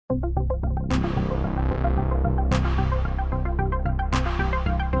Hyvää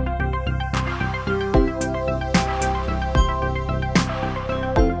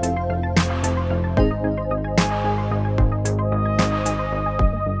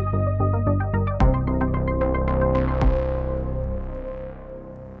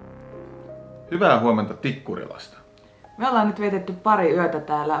huomenta Tikkurilasta. Me ollaan nyt vietetty pari yötä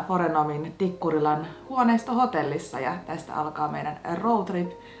täällä Forenomin Tikkurilan huoneistohotellissa ja tästä alkaa meidän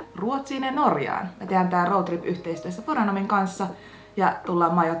roadtrip Ruotsiin ja Norjaan. Me tehdään tää roadtrip yhteistyössä Forenomin kanssa ja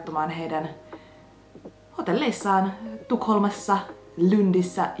tullaan majoittumaan heidän hotelleissaan Tukholmassa,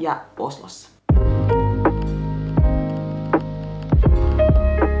 Lundissä ja Oslossa.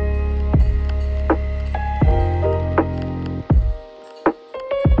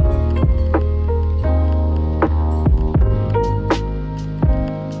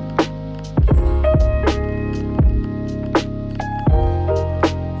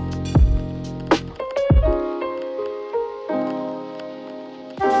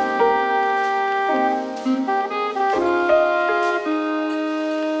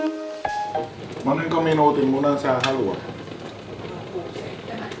 Monenko minuutin munan sä haluat?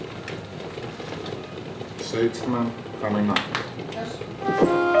 7 kamina.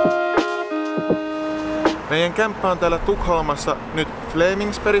 Meidän kämppä on täällä Tukholmassa nyt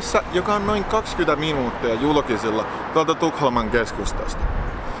Flemingsbergissä, joka on noin 20 minuuttia julkisilla tuolta Tukholman keskustasta.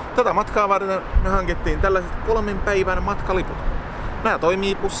 Tätä matkaa varten me hankittiin tällaiset 3 päivän matkaliput. Nämä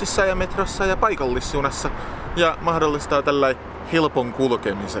toimii bussissa ja metrossa ja paikallisjunassa ja mahdollistaa tällainen helpon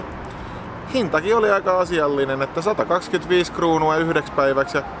kulkemisen. Hintakin oli aika asiallinen, että 125 kruunua 9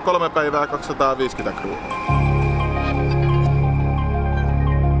 päiväksi ja 3 päivää 250 kruunua.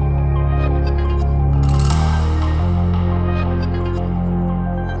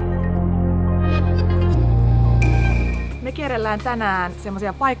 Me kierrellään tänään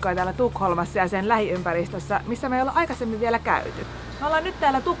semmoisia paikkoja täällä Tukholmassa ja sen lähiympäristössä, missä me ei olla aikaisemmin vielä käyty. Me ollaan nyt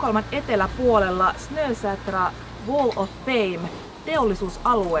täällä Tukholman eteläpuolella Snösätra Wall of Fame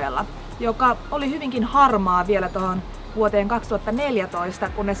teollisuusalueella, joka oli hyvinkin harmaa vielä tuohon vuoteen 2014,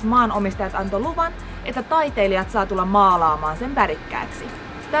 kunnes maanomistajat antoi luvan, että taiteilijat saa tulla maalaamaan sen värikkääksi.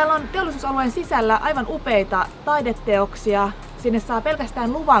 Täällä on teollisuusalueen sisällä aivan upeita taideteoksia, sinne saa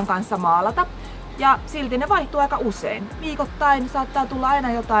pelkästään luvan kanssa maalata, ja silti ne vaihtuu aika usein. Viikoittain saattaa tulla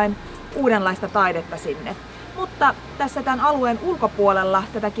aina jotain uudenlaista taidetta sinne. Mutta tässä tämän alueen ulkopuolella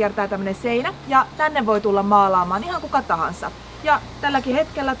tätä kiertää tämmöinen seinä, ja tänne voi tulla maalaamaan ihan kuka tahansa. Ja tälläkin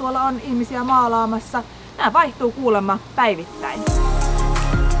hetkellä tuolla on ihmisiä maalaamassa. Nämä vaihtuu kuulemma päivittäin.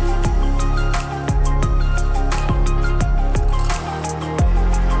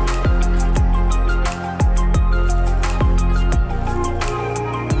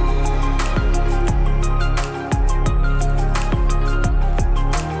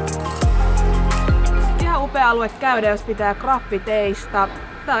 Ihan upea alue käydä, jos pitää graffiteista.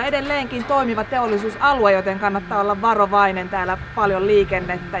 Tämä on edelleenkin toimiva teollisuusalue, joten kannattaa olla varovainen, täällä paljon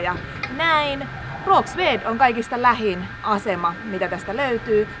liikennettä ja näin. Rågsved on kaikista lähin asema, mitä tästä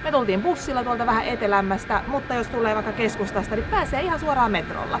löytyy. Me tultiin bussilla tuolta vähän etelämmästä, mutta jos tulee vaikka keskustasta, niin pääsee ihan suoraan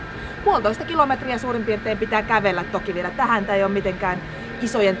metrolla. 1,5 kilometriä suurin piirtein pitää kävellä toki vielä tähän, tai ei ole mitenkään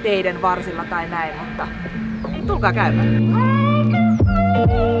isojen teiden varsilla tai näin, mutta tulkaa käymään.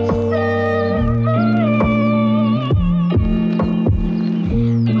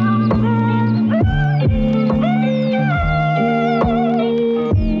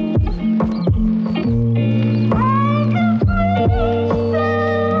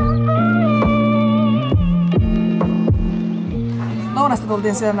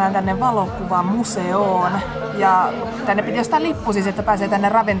 Tultiin syömään tänne valokuvamuseoon ja tänne piti ostaa lippu siis, että pääsee tänne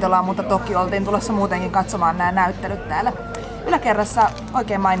ravintolaan, mutta toki oltiin tulossa muutenkin katsomaan nämä näyttelyt täällä. Yläkerrassa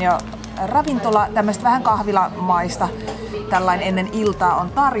oikein mainio ravintola, tämmöistä vähän kahvilamaista, tällainen ennen iltaa on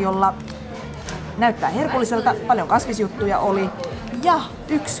tarjolla. Näyttää herkulliselta, paljon kasvisjuttuja oli. Ja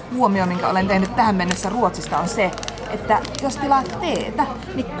yksi huomio, minkä olen tehnyt tähän mennessä Ruotsista on se, että jos tilaat teetä,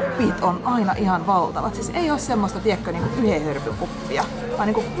 niin kupit on aina ihan valtavat. Siis ei ole semmoista, tiedätkö, niin kuin yhden hörpyn kuppia, vaan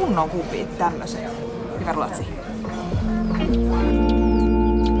niin kuin kunnon kupit, tämmöiset. Hyvä Ruotsi.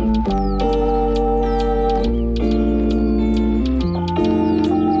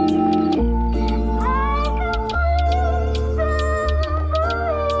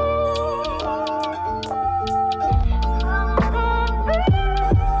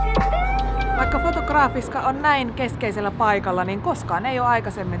 Fotografiska on näin keskeisellä paikalla, niin koskaan ei ole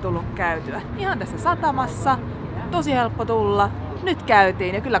aikaisemmin tullut käytyä. Ihan tässä satamassa, tosi helppo tulla. Nyt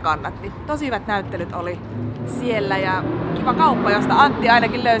käytiin ja kyllä kannatti. Tosi hyvät näyttelyt oli siellä ja kiva kauppa, josta Antti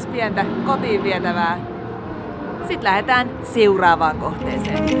ainakin löysi pientä kotiin vietävää Sitten lähdetään seuraavaan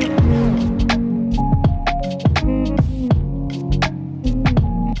kohteeseen.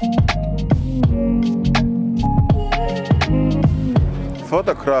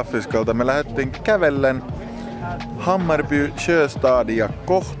 Fotografiskalta me lähdettiin kävellen Hammarby Sjöstadia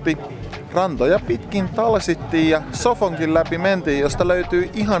kohti. Rantoja pitkin talsittiin ja Sofonkin läpi mentiin, josta löytyy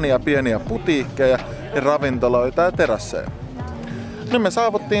ihania pieniä putiikkeja ja ravintoloita ja terasseja. Nyt me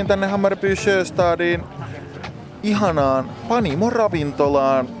saavuttiin tänne Hammarby Sjöstadiin ihanaan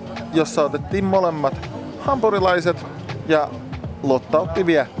panimo-ravintolaan, jossa otettiin molemmat hampurilaiset ja Lotta otti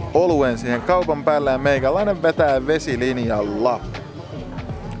vielä oluen siihen kaupan päälle ja meikäläinen vetää vesilinjalla.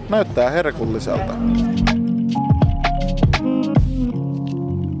 Näyttää herkulliselta.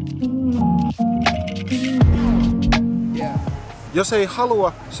 Jos ei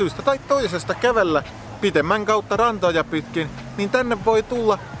halua syystä tai toisesta kävellä pitemmän kautta rantoja pitkin, niin tänne voi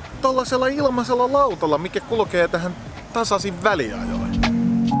tulla tollasella ilmaisella lautalla, mikä kulkee tähän tasaisin väliajoin.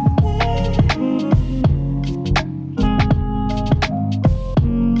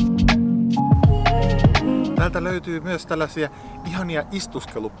 Täältä löytyy myös tällaisia ihania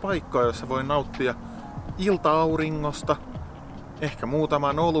istuskelupaikkoja, joissa voi nauttia ilta-auringosta, ehkä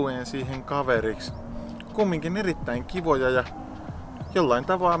muutaman oluen siihen kaveriksi. Kumminkin erittäin kivoja ja jollain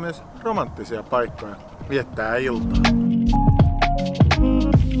tavalla myös romanttisia paikkoja viettää iltaa.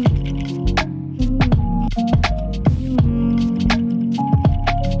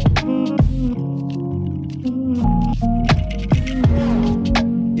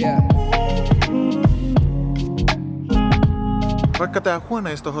 Vaikka tämä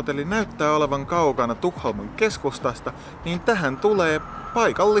huoneistohotelli näyttää olevan kaukana Tukholman keskustasta, niin tähän tulee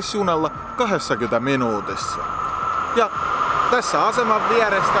paikallisjunalla 20 minuutissa. Ja tässä aseman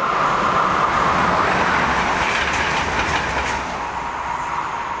vierestä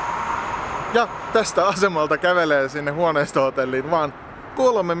tästä asemalta kävelee sinne huoneistohotelliin vaan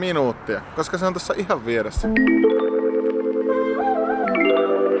 3 minuuttia, koska se on tuossa ihan vieressä.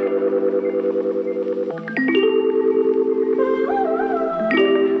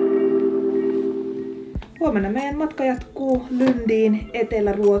 Huomenna meidän matka jatkuu Lundiin,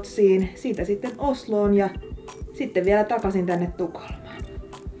 Etelä-Ruotsiin, siitä sitten Osloon ja sitten vielä takaisin tänne Tukholmaan.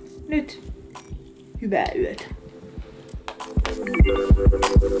 Nyt hyvää yötä.